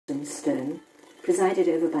stone, presided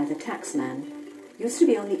over by the taxman, used to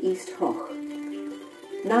be on the East Hoch.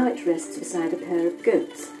 Now it rests beside a pair of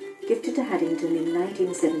goats, gifted to Haddington in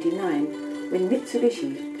 1979, when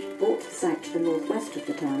Mitsubishi bought the site to the northwest of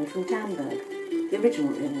the town from Tandberg, the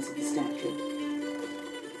original owners of the statue.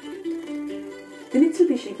 The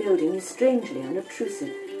Mitsubishi building is strangely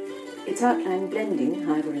unobtrusive, its outline blending,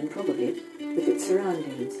 however improbably, with its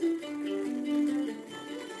surroundings.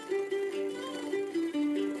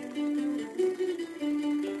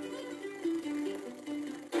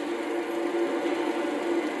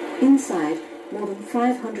 Inside, more than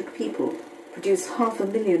 500 people produce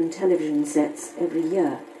 500,000 television sets every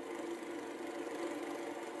year.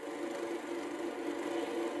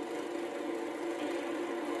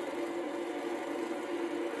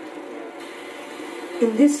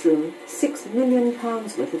 In this room, £6 million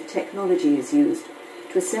worth of technology is used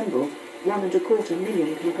to assemble 1.25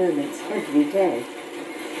 million components every day.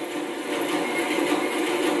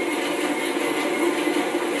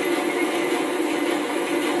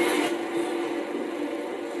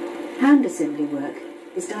 Hand assembly work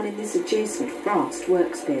is done in this adjacent vast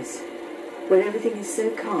workspace, where everything is so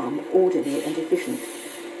calm, orderly and efficient.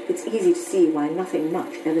 It's easy to see why nothing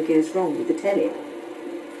much ever goes wrong with the telly,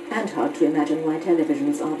 and hard to imagine why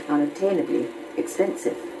televisions aren't unattainably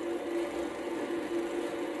expensive.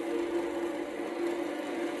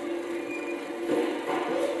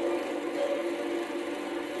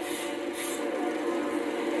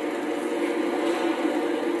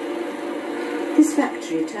 This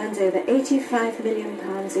factory turns over £85 million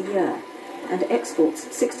a year and exports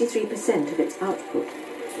 63% of its output.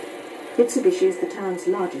 Mitsubishi is the town's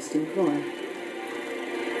largest employer.